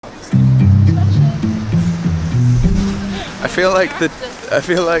I feel like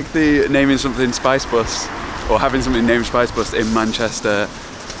the naming something Spice Bus, or having something named Spice Bus in Manchester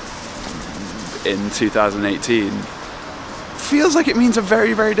in 2018 feels like it means a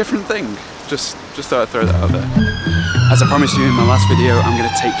very, very different thing. Just thought I'd throw that out there. As I promised you in my last video, I'm going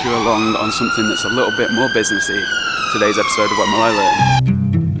to take you along on something that's a little bit more businessy. Today's episode of What Will I Learn?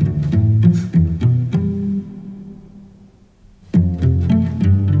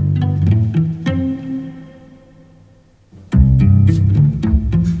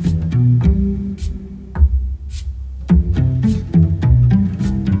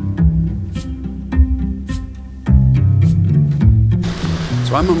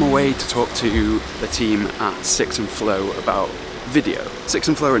 So I'm on my way to talk to the team at Six and Flow about video. Six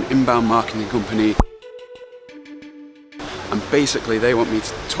and Flow are an inbound marketing company, and basically they want me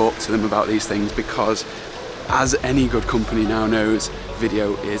to talk to them about these things because, as any good company now knows,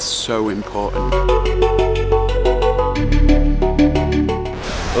 video is so important.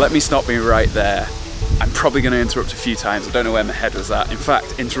 Let me stop me right there. I'm probably going to interrupt a few times. I don't know where my head was at. In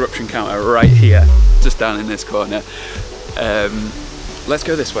fact, interruption counter right here, just down in this corner. Let's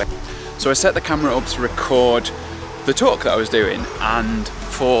go this way. So I set the camera up to record the talk that I was doing, and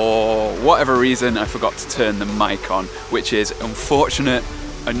for whatever reason I forgot to turn the mic on, which is unfortunate,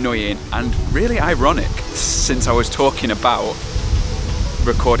 annoying, and really ironic, since I was talking about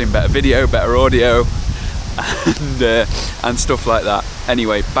recording better video, better audio, and stuff like that.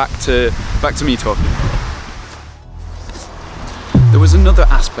 Anyway, back to me talking. There was another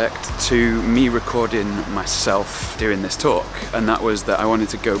aspect to me recording myself doing this talk, and that was that I wanted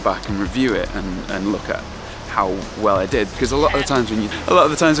to go back and review it and look at how well I did, because a lot of the times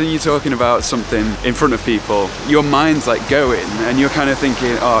when you're talking about something in front of people, your mind's like going, and you're kind of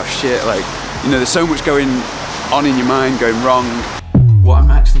thinking, oh shit, like, you know, there's so much going on in your mind, going wrong. What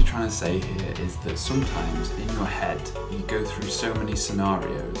I'm actually trying to say here is that sometimes in your head you go through so many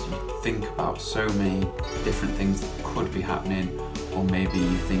scenarios, you think about so many different things that could be happening, or maybe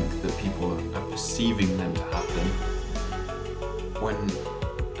you think that people are perceiving them to happen, when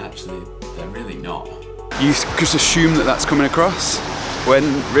actually they're really not. You just assume that that's coming across,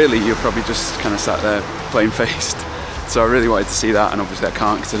 when really you're probably just kind of sat there plain-faced. So I really wanted to see that, and obviously I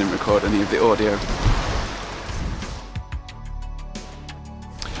can't because I didn't record any of the audio.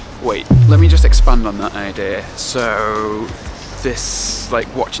 Wait, let me just expand on that idea. So this,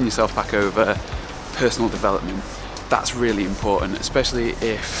 like, watching yourself back over, personal development, that's really important, especially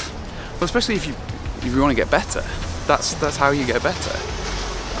if you want to get better. That's how you get better.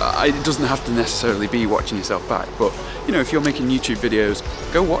 It doesn't have to necessarily be watching yourself back, but you know, if you're making YouTube videos,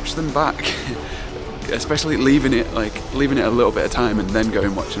 go watch them back. Especially leaving it a little bit of time and then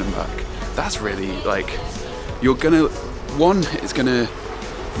going watching them back. That's really, like, it's gonna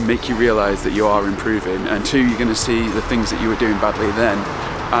make you realise that you are improving, and two, you're gonna see the things that you were doing badly then.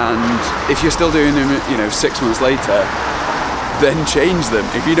 And if you're still doing them, you know, 6 months later, then change them.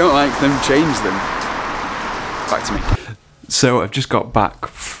 If you don't like them, change them. Back to me. So I've just got back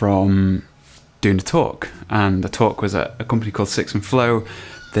from doing a talk, and the talk was at a company called Six and Flow.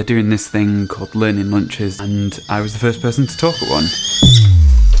 They're doing this thing called learning lunches, and I was the first person to talk at one.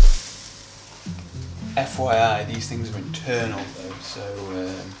 FYI, these things are internal though, so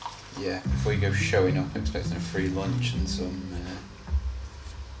yeah, before you go showing up expecting a free lunch and some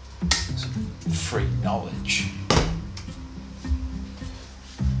free knowledge.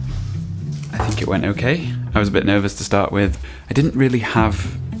 I think it went okay. I was a bit nervous to start with. I didn't really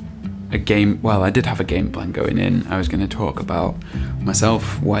have a game, well, I did have a game plan going in. I was going to talk about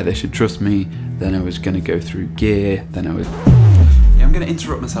myself, why they should trust me, then I was going to go through gear, then I was... Yeah, I'm going to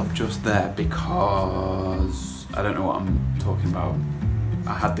interrupt myself just there because I don't know what I'm talking about.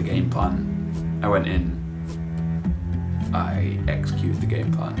 I had the game plan, I went in, I executed the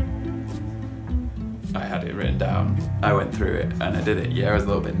game plan. I had it written down, I went through it, and I did it. Yeah, I was a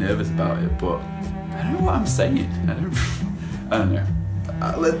little bit nervous about it, but I don't know what I'm saying. I don't know.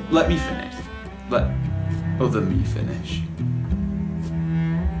 Let me finish. Let other me finish.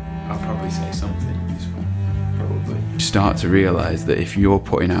 I'll probably say something useful, probably. You start to realise that if you're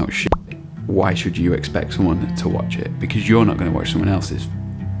putting out shit, why should you expect someone to watch it? Because you're not going to watch someone else's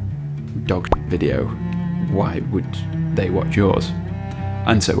dog shit video. Why would they watch yours?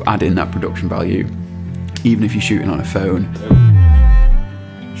 And so add in that production value. Even if you're shooting on a phone.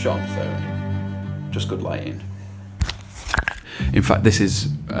 Shot on the phone. Just good lighting. In fact, this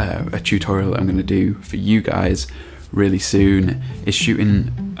is a tutorial that I'm going to do for you guys really soon. Is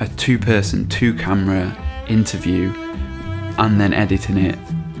shooting a two-person, two-camera interview and then editing it,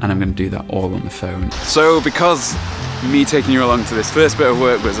 and I'm going to do that all on the phone. So because me taking you along to this first bit of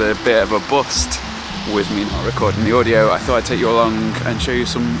work was a bit of a bust, with me not recording the audio, I thought I'd take you along and show you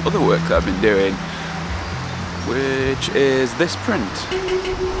some other work that I've been doing, which is this print.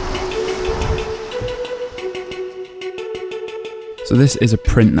 So this is a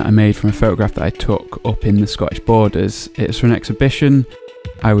print that I made from a photograph that I took up in the Scottish borders. It's for an exhibition.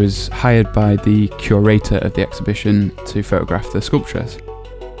 I was hired by the curator of the exhibition to photograph the sculptures.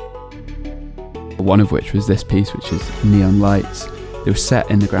 One of which was this piece, which is Neon Lights. It was set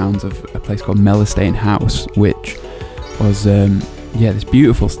in the grounds of a place called Mellistane House, which was, this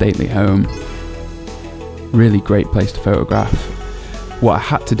beautiful stately home. Really great place to photograph. What I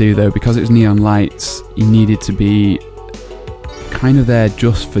had to do though, because it was neon lights, you needed to be kind of there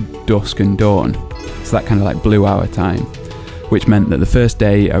just for dusk and dawn. So that kind of like blue hour time, which meant that the first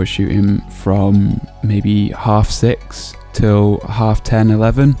day I was shooting from maybe 6:30 till 10:30,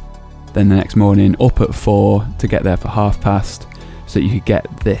 11. Then the next morning up at 4 to get there for past, so that you could get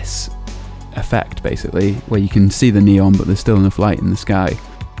this effect basically, where you can see the neon but there's still enough light in the sky.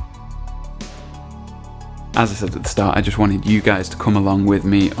 As I said at the start, I just wanted you guys to come along with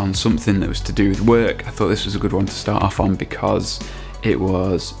me on something that was to do with work. I thought this was a good one to start off on because it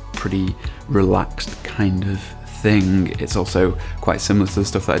was pretty relaxed kind of thing. It's also quite similar to the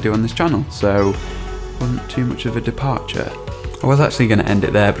stuff that I do on this channel, so it wasn't too much of a departure. I was actually going to end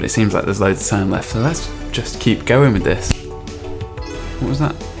it there, but it seems like there's loads of time left, so let's just keep going with this. What was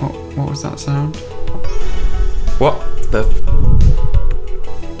that? What was that sound? What the